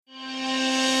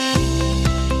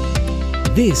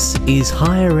This is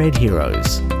Higher Ed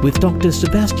Heroes with Dr.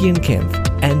 Sebastian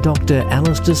Kempf and Dr.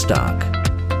 Alistair Stark.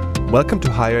 Welcome to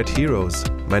Higher Ed Heroes.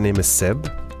 My name is Seb.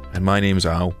 And my name's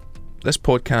Al. This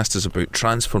podcast is about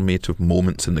transformative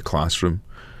moments in the classroom.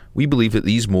 We believe that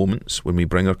these moments, when we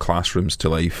bring our classrooms to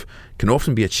life, can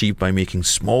often be achieved by making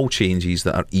small changes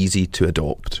that are easy to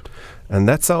adopt. And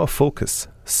that's our focus.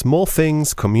 Small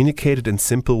things communicated in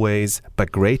simple ways by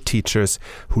great teachers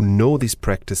who know these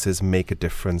practices make a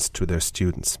difference to their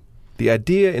students. The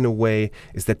idea, in a way,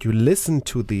 is that you listen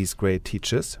to these great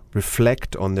teachers,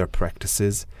 reflect on their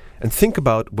practices, and think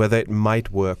about whether it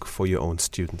might work for your own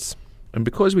students. And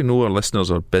because we know our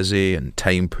listeners are busy and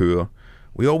time poor,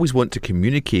 we always want to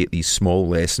communicate these small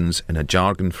lessons in a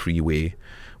jargon-free way,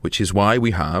 which is why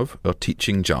we have our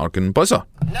teaching jargon buzzer.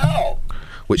 No!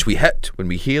 Which we hit when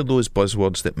we hear those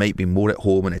buzzwords that might be more at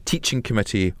home in a teaching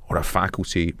committee or a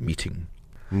faculty meeting.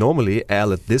 Normally,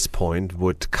 Al at this point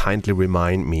would kindly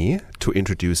remind me to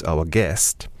introduce our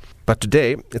guest. But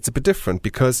today, it's a bit different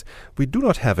because we do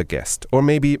not have a guest. Or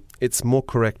maybe it's more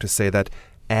correct to say that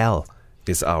Al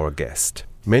is our guest.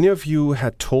 Many of you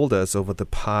had told us over the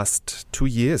past 2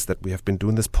 years that we have been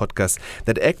doing this podcast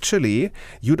that actually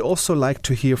you'd also like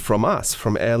to hear from us,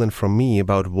 from Al and from me,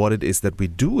 about what it is that we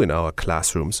do in our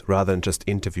classrooms rather than just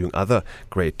interviewing other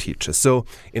great teachers. So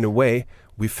in a way,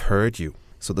 we've heard you.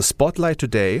 So the spotlight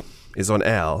today is on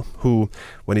Al, who,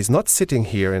 when he's not sitting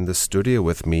here in the studio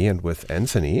with me and with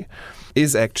Anthony,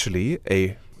 is actually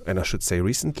and I should say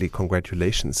recently,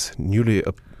 congratulations, newly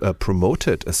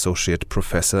promoted associate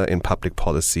professor in public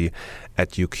policy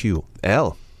at UQ.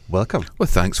 Al, welcome. Well,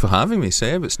 thanks for having me,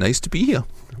 Seb. It's nice to be here.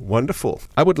 Wonderful.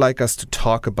 I would like us to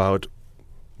talk about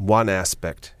one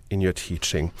aspect in your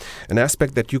teaching, an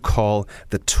aspect that you call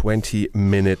the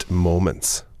 20-minute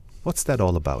moments. What's that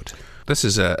all about? This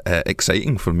is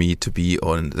exciting for me to be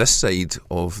on this side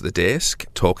of the desk,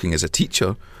 talking as a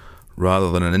teacher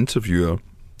rather than an interviewer.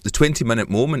 The 20-minute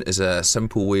moment is a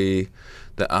simple way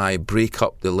that I break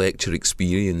up the lecture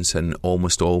experience in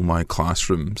almost all my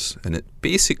classrooms. And it's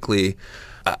basically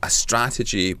a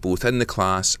strategy both in the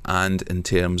class and in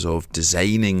terms of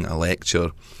designing a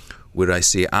lecture where I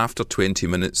say after 20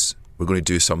 minutes, we're going to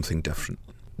do something different.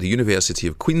 The University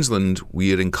of Queensland,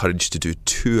 we are encouraged to do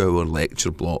 2-hour lecture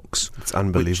blocks. It's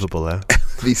unbelievable, eh?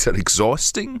 These are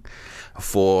exhausting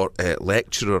for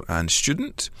lecturer and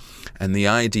student. And the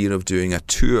idea of doing a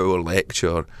 2-hour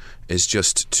lecture is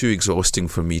just too exhausting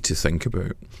for me to think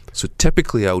about. So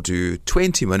typically I'll do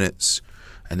 20 minutes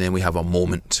and then we have a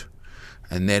moment.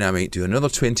 And then I might do another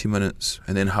 20 minutes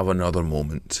and then have another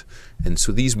moment. And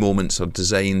so these moments are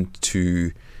designed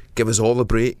to give us all a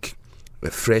break,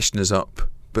 freshen us up,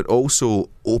 but also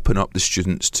open up the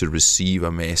students to receive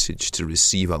a message, to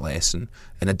receive a lesson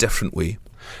in a different way.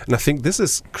 And I think this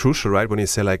is crucial, right? When you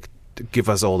say give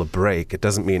us all a break, it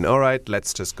doesn't mean, all right,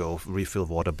 let's just go refill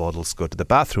water bottles, go to the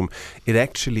bathroom. It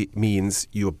actually means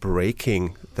you're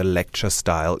breaking the lecture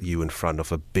style, you in front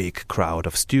of a big crowd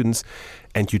of students,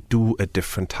 and you do a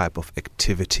different type of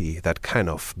activity that kind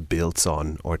of builds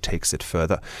on or takes it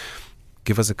further.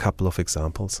 Give us a couple of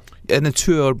examples. In a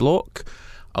 2-hour block,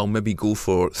 I'll maybe go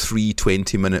for 3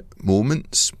 20-minute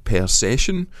moments per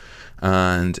session.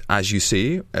 And as you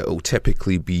say, it'll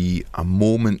typically be a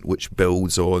moment which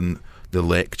builds on the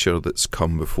lecture that's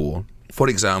come before. For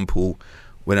example,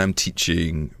 when I'm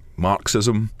teaching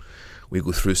Marxism, we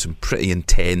go through some pretty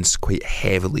intense, quite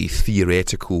heavily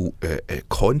theoretical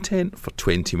content for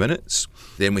 20 minutes.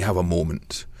 Then we have a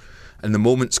moment. And the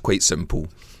moment's quite simple.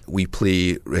 We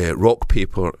play rock,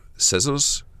 paper,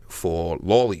 scissors for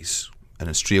lollies. In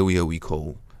Australia, we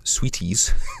call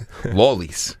sweeties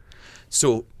lollies.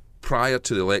 So prior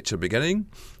to the lecture beginning,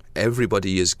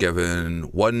 everybody is given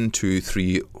 1, 2,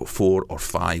 3, 4 or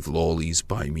 5 lollies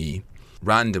by me,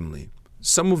 randomly.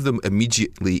 Some of them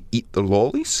immediately eat the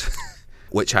lollies,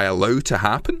 which I allow to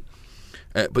happen,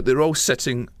 but they're all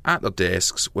sitting at their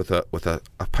desks with a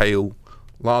pile,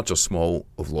 large or small,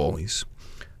 of lollies.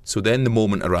 So then the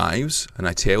moment arrives and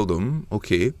I tell them,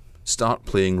 okay, start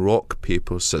playing rock,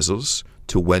 paper, scissors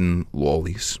to win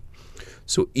lollies.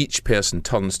 So each person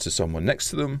turns to someone next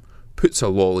to them, puts a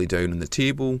lolly down on the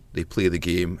table, they play the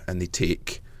game and they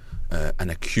take and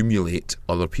accumulate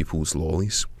other people's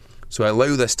lollies. So I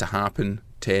allow this to happen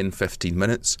 10, 15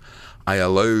 minutes. I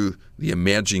allow the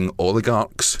emerging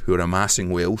oligarchs who are amassing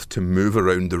wealth to move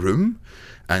around the room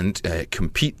and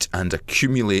compete and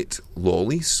accumulate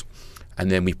lollies.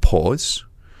 And then we pause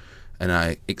and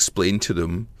I explain to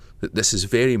them that this is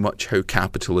very much how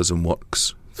capitalism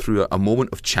works, through a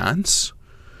moment of chance,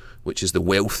 which is the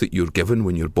wealth that you're given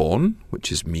when you're born,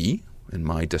 which is me in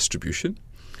my distribution.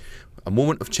 a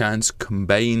moment of chance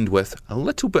combined with a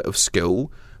little bit of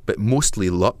skill, but mostly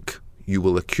luck, you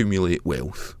will accumulate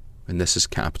wealth. And this is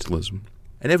capitalism.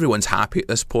 And everyone's happy at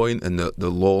this point, and the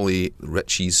lolly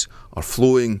riches are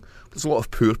flowing. There's a lot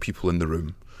of poor people in the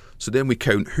room. So then we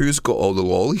count who's got all the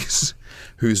lollies,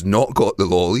 who's not got the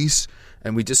lollies,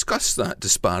 and we discuss that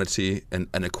disparity and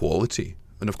inequality.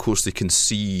 And of course they can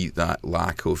see that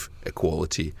lack of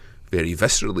equality very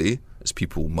viscerally as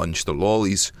people munch their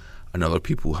lollies and other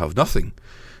people have nothing.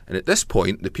 And at this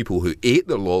point, the people who ate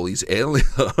their lollies earlier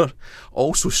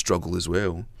also struggle as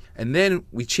well. And then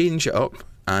we change it up,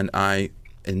 and I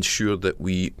ensure that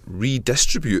we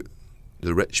redistribute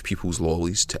the rich people's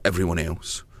lollies to everyone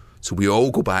else. So we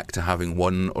all go back to having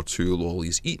 1 or 2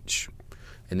 lollies each.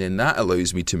 And then that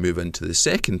allows me to move into the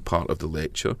second part of the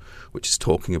lecture, which is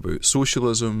talking about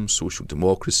socialism, social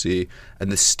democracy,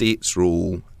 and the state's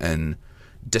role in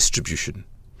distribution.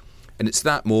 And it's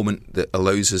that moment that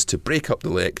allows us to break up the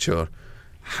lecture,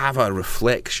 have a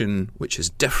reflection which is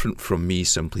different from me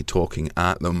simply talking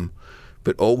at them,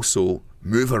 but also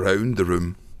move around the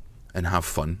room and have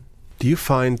fun. Do you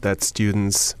find that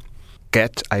students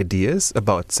get ideas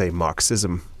about, say,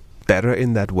 Marxism better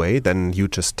in that way than you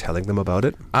just telling them about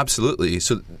it? Absolutely.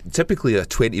 So typically a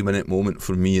 20-minute moment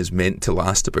for me is meant to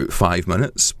last about 5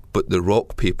 minutes, but the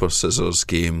rock, paper, scissors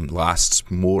game lasts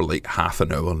more like half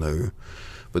an hour now.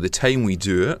 By the time we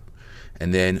do it,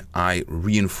 and then I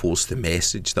reinforce the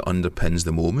message that underpins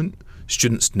the moment,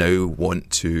 students now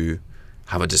want to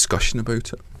have a discussion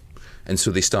about it. And so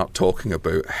they start talking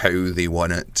about how they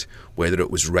won it, whether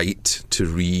it was right to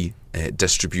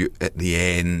redistribute at the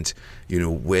end,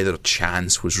 whether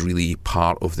chance was really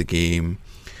part of the game.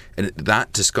 And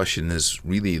that discussion is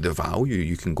really the value.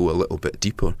 You can go a little bit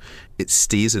deeper. It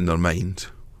stays in their mind.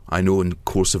 I know in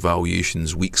course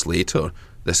evaluations weeks later,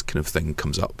 this kind of thing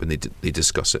comes up and they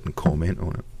discuss it and comment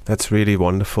on it. That's really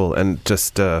wonderful, and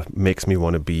just makes me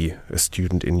want to be a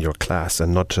student in your class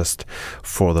and not just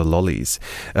for the lollies.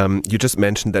 You just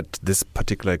mentioned that this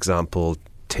particular example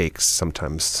takes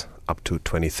sometimes up to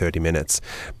 20-30 minutes,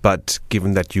 but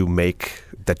given that you make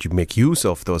use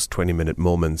of those 20-minute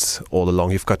moments all along,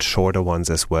 you've got shorter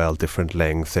ones as well, different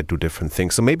lengths that do different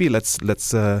things. So maybe let's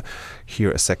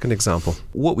hear a second example.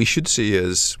 What we should say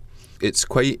is, it's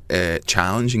quite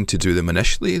challenging to do them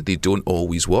initially. They don't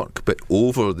always work, but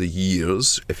over the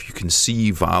years, if you can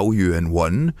see value in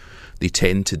one, they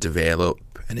tend to develop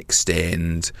and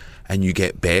extend, and you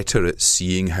get better at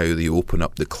seeing how they open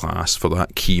up the class for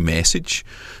that key message.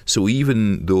 So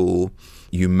even though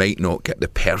you might not get the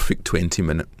perfect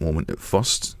 20-minute moment at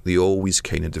first, they always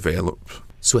kind of develop.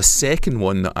 So a second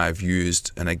one that I've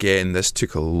used, and again, this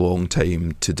took a long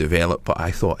time to develop, but I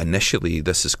thought initially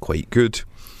this is quite good,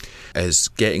 is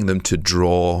getting them to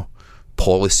draw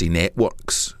policy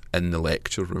networks in the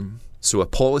lecture room. So a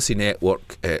policy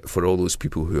network, for all those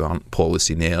people who aren't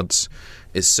policy nerds,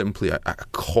 is simply a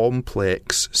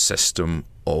complex system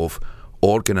of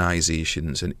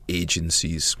organisations and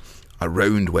agencies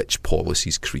around which policy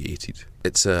is created.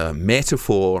 It's a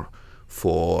metaphor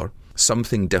for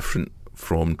something different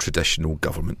from traditional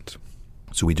government.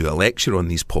 So we do a lecture on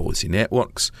these policy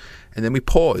networks, and then we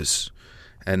pause.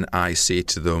 And I say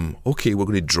to them, okay, we're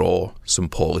going to draw some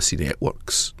policy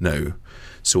networks now.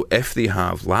 So if they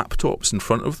have laptops in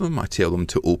front of them, I tell them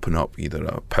to open up either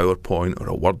a PowerPoint or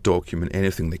a Word document,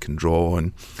 anything they can draw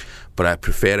on. But I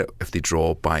prefer it if they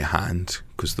draw by hand,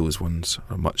 because those ones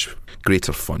are much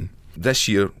greater fun. This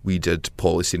year we did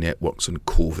policy networks on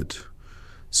COVID.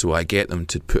 So I get them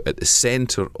to put at the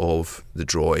centre of the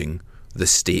drawing the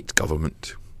state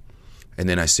government. And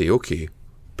then I say, okay,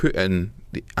 put in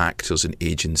the actors and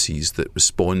agencies that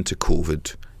respond to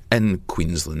COVID in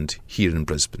Queensland, here in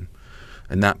Brisbane.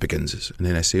 And that begins us. And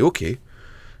then I say, okay,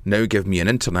 now give me an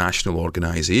international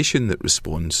organisation that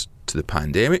responds to the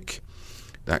pandemic.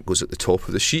 That goes at the top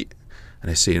of the sheet. And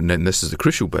I say, and then this is the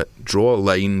crucial bit, draw a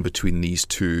line between these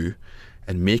two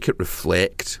and make it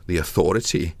reflect the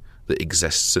authority that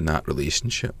exists in that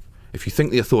relationship. If you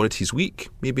think the authority is weak,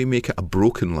 maybe make it a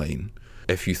broken line.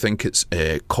 If you think it's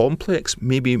complex,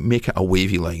 maybe make it a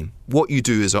wavy line. What you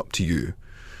do is up to you.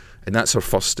 And that's our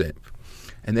first step.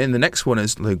 And then the next one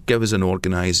is, like, give us an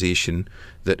organisation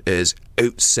that is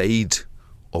outside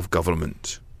of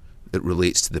government that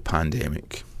relates to the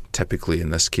pandemic. Typically, in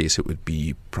this case, it would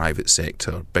be private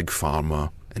sector, big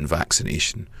pharma, and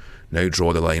vaccination. Now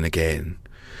draw the line again.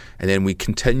 And then we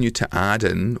continue to add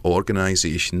in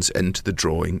organisations into the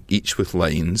drawing, each with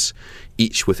lines,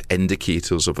 each with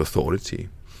indicators of authority.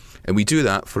 And we do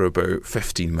that for about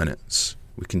 15 minutes.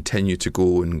 We continue to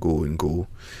go and go and go.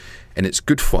 And it's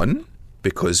good fun.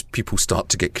 because people start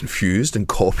to get confused and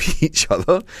copy each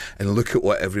other and look at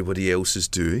what everybody else is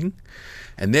doing.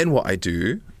 And then what I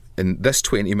do, and this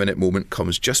 20-minute moment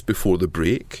comes just before the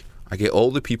break, I get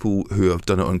all the people who have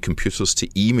done it on computers to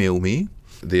email me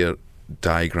their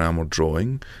diagram or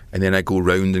drawing, and then I go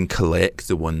round and collect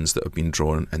the ones that have been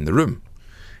drawn in the room.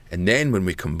 And then when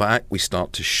we come back, we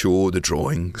start to show the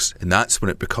drawings, and that's when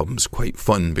it becomes quite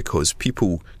fun, because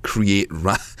people create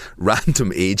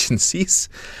random agencies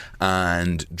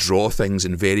and draw things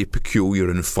in very peculiar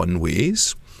and fun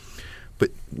ways.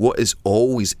 But what is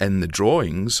always in the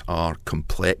drawings are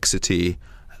complexity,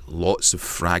 lots of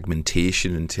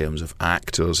fragmentation in terms of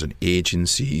actors and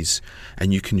agencies,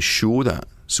 and you can show that.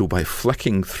 So by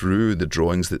flicking through the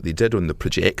drawings that they did on the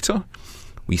projector,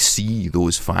 we see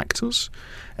those factors,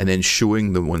 and then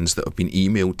showing the ones that have been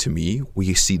emailed to me,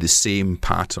 we see the same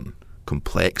pattern: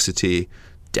 complexity,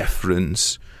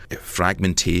 difference,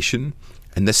 fragmentation.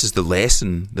 And this is the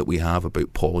lesson that we have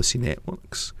about policy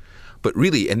networks. But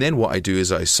really, and then what I do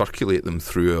is I circulate them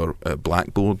through our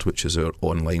Blackboard, which is our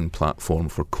online platform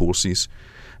for courses,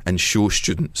 and show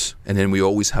students. And then we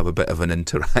always have a bit of an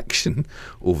interaction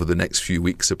over the next few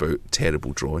weeks about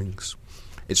terrible drawings.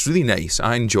 It's really nice.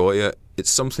 I enjoy it. It's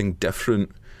something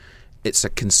different. It's a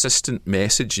consistent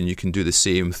message, and you can do the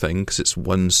same thing because it's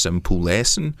one simple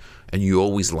lesson and you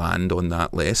always land on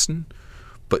that lesson.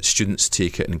 But students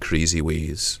take it in crazy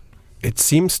ways. It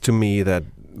seems to me that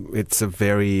it's a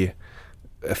very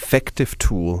effective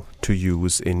tool to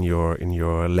use in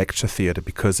your lecture theatre,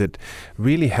 because it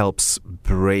really helps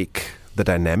break the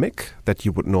dynamic that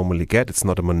you would normally get. It's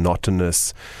not a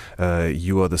monotonous,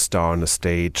 you are the star on the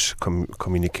stage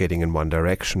communicating in one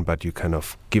direction, but you kind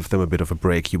of give them a bit of a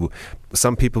break.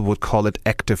 Some people would call it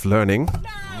active learning.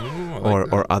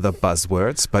 Or other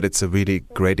buzzwords, but it's a really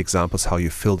great example of how you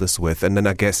fill this with. And then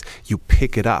I guess you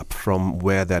pick it up from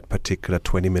where that particular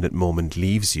 20-minute moment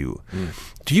leaves you.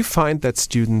 Do you find that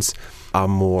students are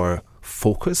more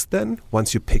focused then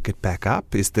once you pick it back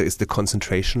up? Is the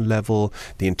concentration level,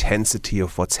 the intensity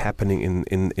of what's happening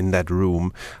in that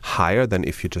room higher than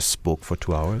if you just spoke for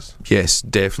 2 hours? Yes,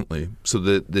 definitely. So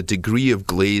the degree of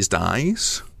glazed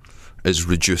eyes is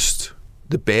reduced.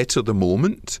 The better the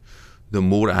moment, the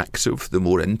more active, the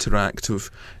more interactive,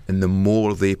 and the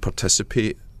more they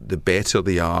participate, the better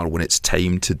they are when it's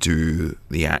time to do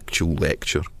the actual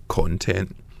lecture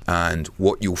content. And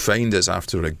what you'll find is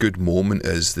after a good moment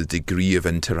is the degree of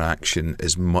interaction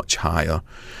is much higher,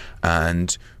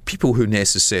 and people who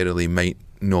necessarily might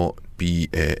not be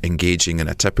engaging in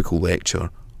a typical lecture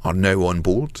are now on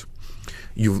board.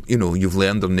 You've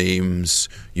learned their names,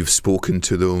 you've spoken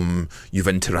to them, you've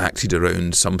interacted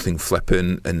around something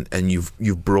flippant, and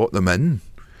you've brought them in,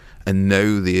 and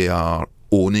now they are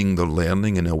owning their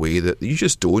learning in a way that you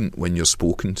just don't when you're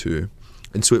spoken to.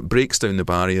 And so it breaks down the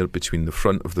barrier between the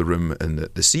front of the room and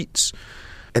the seats,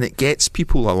 and it gets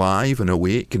people alive and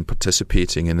awake and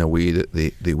participating in a way that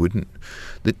they wouldn't.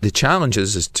 The challenge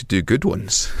is to do good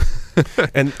ones.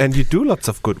 and you do lots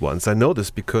of good ones. I know this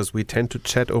because we tend to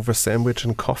chat over sandwich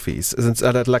and coffees.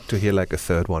 I'd like to hear like a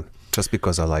third one, just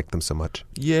because I like them so much.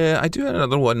 Yeah, I do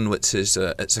another one which is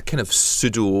it's a kind of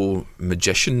pseudo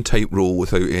magician type role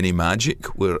without any magic,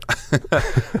 where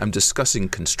I'm discussing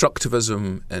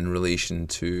constructivism in relation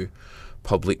to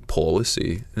public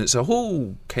policy, and it's a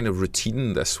whole kind of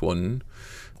routine, this one.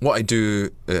 What I do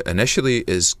initially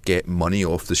is get money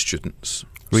off the students.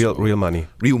 Real money.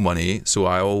 Real money. So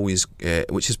I always,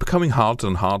 which is becoming harder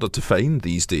and harder to find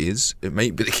these days. It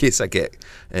might be the case I get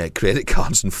credit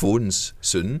cards and phones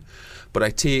soon.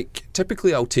 But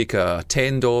typically I'll take a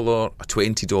 $10, a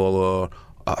 $20,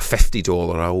 a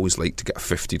 $50. I always like to get a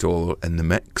 $50 in the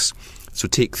mix. So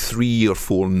take 3 or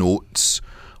 4 notes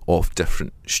of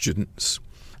different students.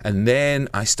 And then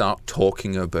I start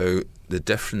talking about the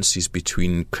differences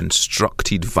between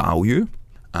constructed value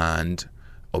and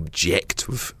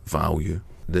objective value.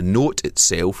 The note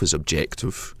itself is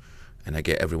objective, and I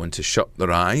get everyone to shut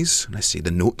their eyes, and I say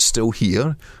the note's still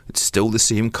here, it's still the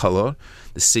same colour,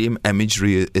 the same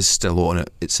imagery is still on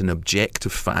it. It's an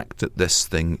objective fact that this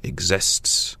thing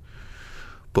exists.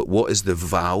 But what is the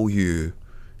value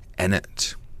in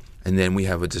it? And then we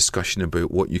have a discussion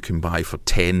about what you can buy for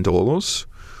 $10,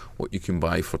 what you can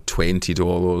buy for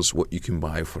 $20, what you can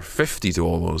buy for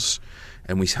 $50.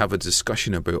 And we have a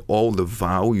discussion about all the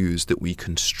values that we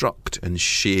construct and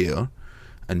share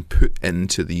and put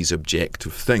into these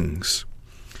objective things.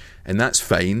 And that's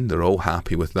fine, they're all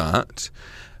happy with that.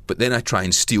 But then I try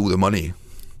and steal the money.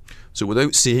 So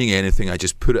without saying anything, I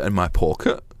just put it in my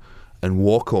pocket and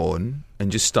walk on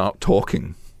and just start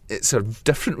talking. It's a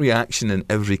different reaction in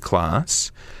every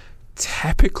class.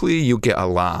 Typically, you'll get a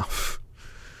laugh.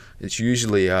 It's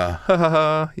usually ha ha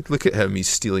ha, look at him, he's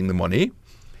stealing the money.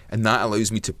 And that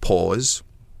allows me to pause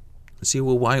and say,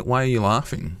 well, why are you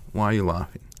laughing? Why are you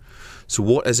laughing? So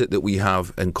what is it that we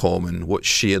have in common? What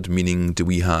shared meaning do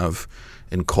we have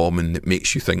in common that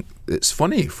makes you think it's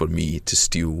funny for me to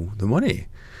steal the money?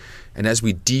 And as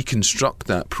we deconstruct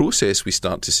that process, we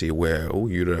start to say, well,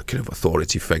 you're a kind of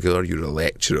authority figure, you're a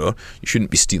lecturer, you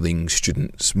shouldn't be stealing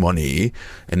students' money,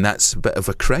 and that's a bit of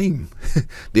a crime.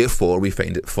 Therefore, we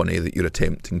find it funny that you're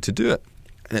attempting to do it.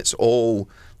 And it's all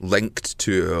linked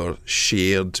to our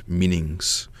shared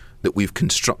meanings that we've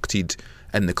constructed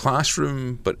in the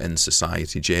classroom, but in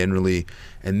society generally.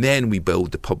 And then we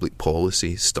build the public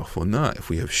policy stuff on that. If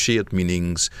we have shared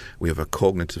meanings, we have a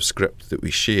cognitive script that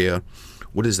we share,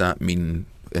 what does that mean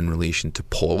in relation to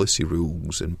policy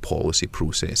rules and policy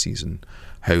processes and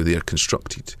how they're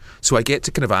constructed? So I get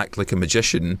to kind of act like a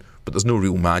magician, but there's no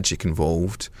real magic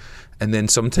involved. And then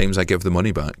sometimes I give the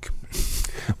money back.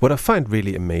 What I find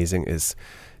really amazing is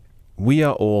we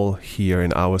are all here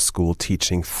in our school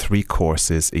teaching 3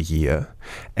 courses a year.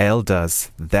 Elle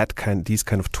does these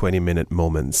kind of 20-minute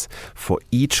moments for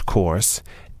each course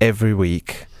every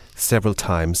week, several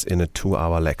times in a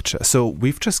 2-hour lecture. So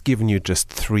we've just given you just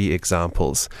 3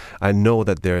 examples. I know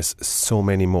that there's so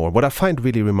many more. What I find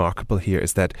really remarkable here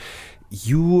is that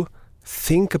you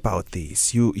think about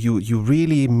these. You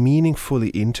really meaningfully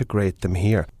integrate them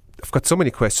here. I've got so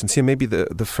many questions here. Maybe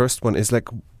the first one is like,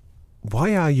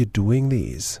 why are you doing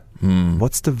these?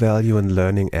 What's the value in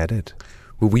learning added?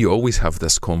 Well, we always have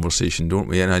this conversation, don't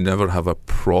we? And I never have a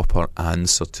proper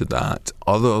answer to that,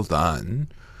 other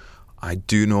than I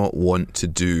do not want to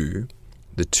do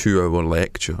the 2-hour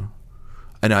lecture.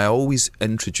 And I always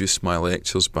introduce my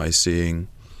lectures by saying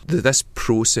that this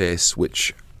process,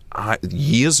 which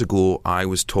years ago I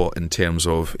was taught in terms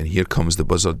of, and here comes the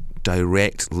buzzer,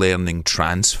 direct learning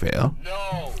transfer.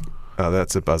 No. Oh,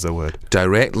 that's a buzzer word.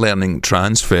 Direct learning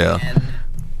transfer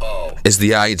is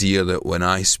the idea that when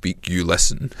I speak, you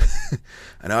listen.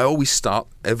 And I always start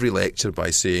every lecture by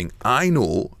saying, I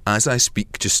know, as I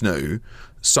speak just now,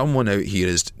 someone out here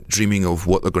is dreaming of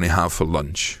what they're going to have for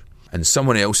lunch. And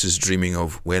someone else is dreaming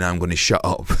of when I'm going to shut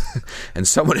up. And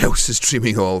someone else is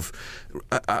dreaming of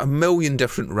a million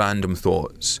different random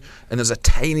thoughts. And there's a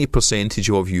tiny percentage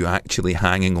of you actually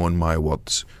hanging on my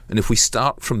words. And if we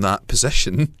start from that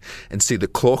position and say the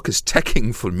clock is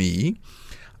ticking for me,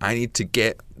 I need to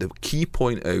get the key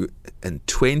point out in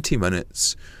 20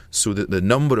 minutes so that the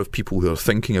number of people who are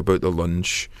thinking about their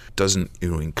lunch doesn't,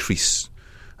 increase.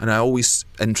 And I always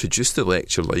introduce the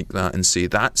lecture like that and say,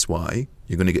 that's why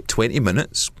you're going to get 20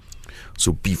 minutes.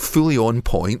 So be fully on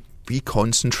point, be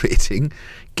concentrating,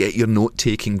 get your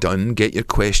note-taking done, get your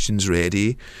questions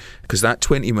ready, because that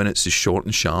 20 minutes is short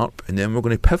and sharp, and then we're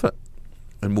going to pivot.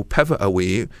 And we'll pivot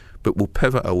away, but we'll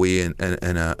pivot away in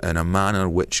a manner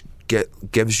which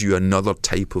gives you another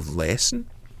type of lesson.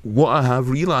 What I have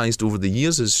realised over the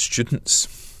years is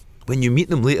students, when you meet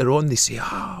them later on, they say,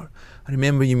 I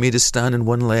remember you made us stand on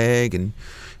one leg, and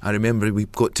I remember we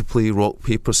got to play rock,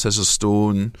 paper, scissors,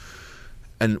 stone.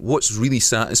 And what's really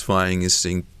satisfying is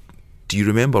saying, do you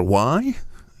remember why?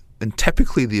 And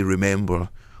typically they remember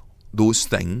those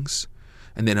things.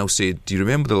 And then I'll say, do you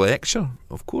remember the lecture?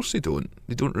 Of course they don't.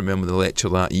 They don't remember the lecture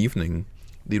that evening.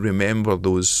 They remember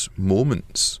those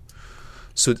moments.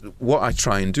 So what I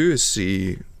try and do is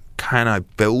say, can I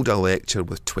build a lecture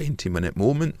with 20-minute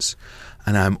moments?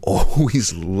 And I'm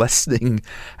always listening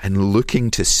and looking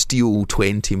to steal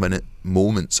 20-minute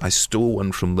moments. I stole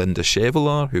one from Linda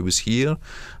Chevalier, who was here.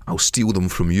 I'll steal them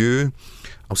from you.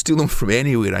 I'll steal them from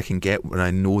anywhere I can get when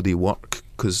I know they work,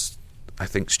 because I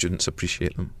think students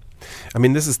appreciate them. I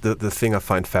mean, this is the thing I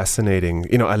find fascinating.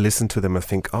 I listen to them and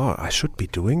think, I should be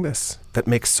doing this. That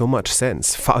makes so much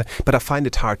sense. But I find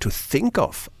it hard to think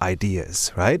of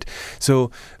ideas, right? So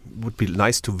it would be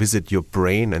nice to visit your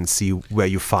brain and see where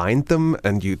you find them.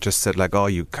 And you just said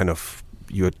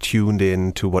you're tuned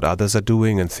in to what others are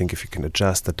doing and think if you can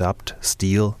adjust, adapt,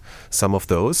 steal some of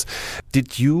those.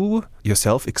 Did you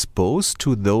yourself expose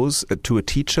to a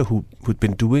teacher who'd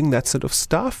been doing that sort of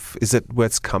stuff? Is that where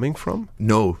it's coming from?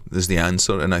 No, is the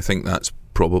answer, and I think that's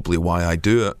probably why I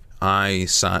do it. I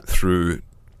sat through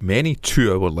many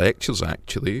 2-hour lectures,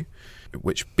 actually,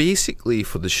 which basically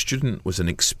for the student was an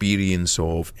experience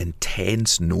of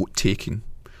intense note-taking.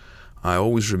 I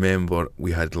always remember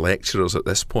we had lecturers at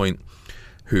this point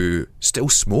who still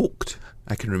smoked.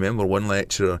 I can remember one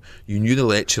lecturer, you knew the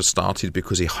lecture started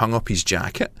because he hung up his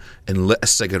jacket and lit a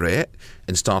cigarette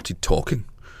and started talking.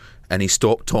 And he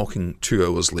stopped talking 2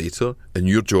 hours later, and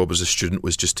your job as a student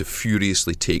was just to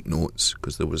furiously take notes,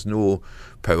 because there was no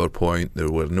PowerPoint, there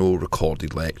were no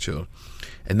recorded lecture.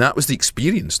 And that was the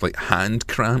experience, like hand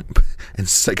cramp and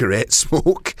cigarette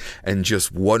smoke and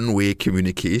just one-way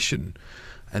communication.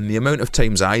 And the amount of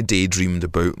times I daydreamed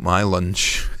about my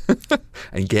lunch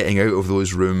and getting out of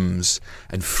those rooms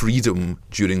and freedom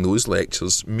during those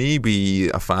lectures may be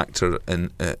a factor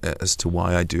in as to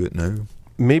why I do it now.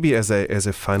 Maybe as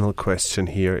a final question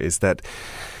here is that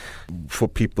for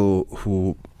people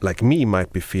who, like me,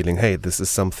 might be feeling, hey, this is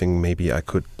something maybe I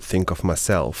could think of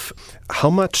myself. How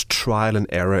much trial and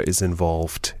error is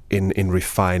involved in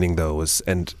refining those,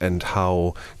 and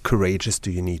how courageous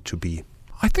do you need to be?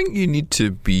 I think you need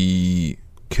to be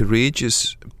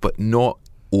courageous, but not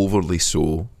overly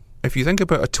so. If you think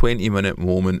about a 20-minute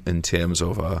moment in terms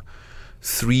of a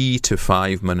 3 to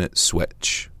 5 minute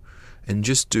switch, and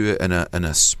just do it in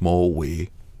a small way.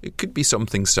 It could be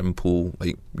something simple,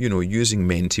 like, using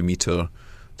Mentimeter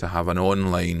to have an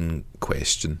online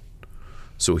question.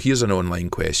 So here's an online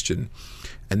question,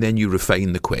 and then you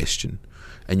refine the question,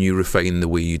 and you refine the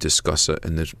way you discuss it,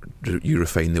 and you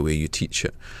refine the way you teach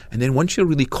it. And then once you're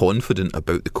really confident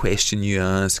about the question you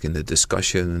ask and the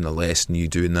discussion and the lesson you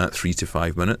do in that 3 to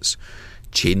 5 minutes,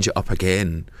 change it up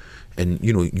again. And,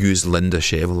 use Linda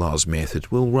Chevelar's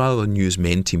method. Well, rather than use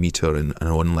Mentimeter and an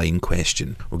online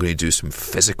question, we're going to do some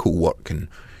physical work, and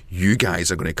you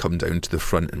guys are going to come down to the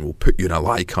front and we'll put you in a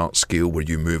Likert scale where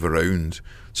you move around.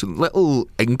 So little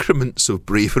increments of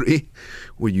bravery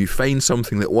where you find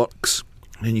something that works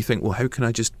and you think, well, how can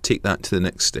I just take that to the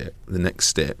next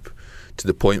step, to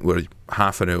the point where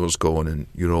half an hour's gone and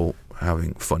you're all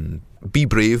having fun. Be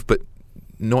brave, but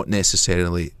not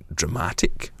necessarily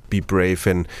dramatic. Be brave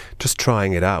in just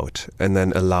trying it out, and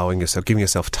then giving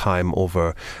yourself time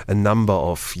over a number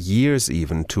of years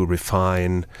even to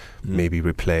refine, maybe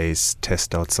replace,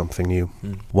 test out something new.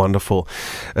 Wonderful.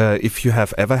 If you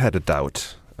have ever had a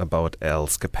doubt about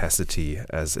Al's capacity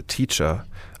as a teacher,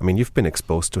 I mean, you've been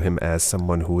exposed to him as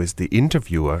someone who is the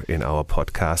interviewer in our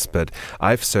podcast, but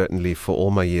I've certainly, for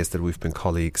all my years that we've been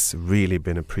colleagues, really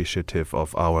been appreciative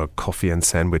of our coffee and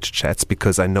sandwich chats,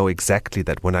 because I know exactly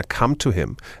that when I come to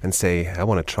him and say, I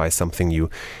want to try something new,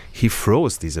 he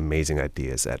throws these amazing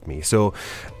ideas at me. So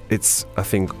it's, I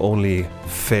think, only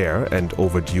fair and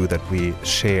overdue that we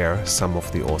share some of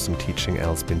the awesome teaching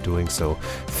Al's been doing. So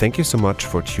thank you so much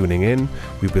for tuning in.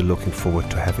 We'll be looking forward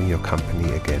to having your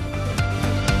company again.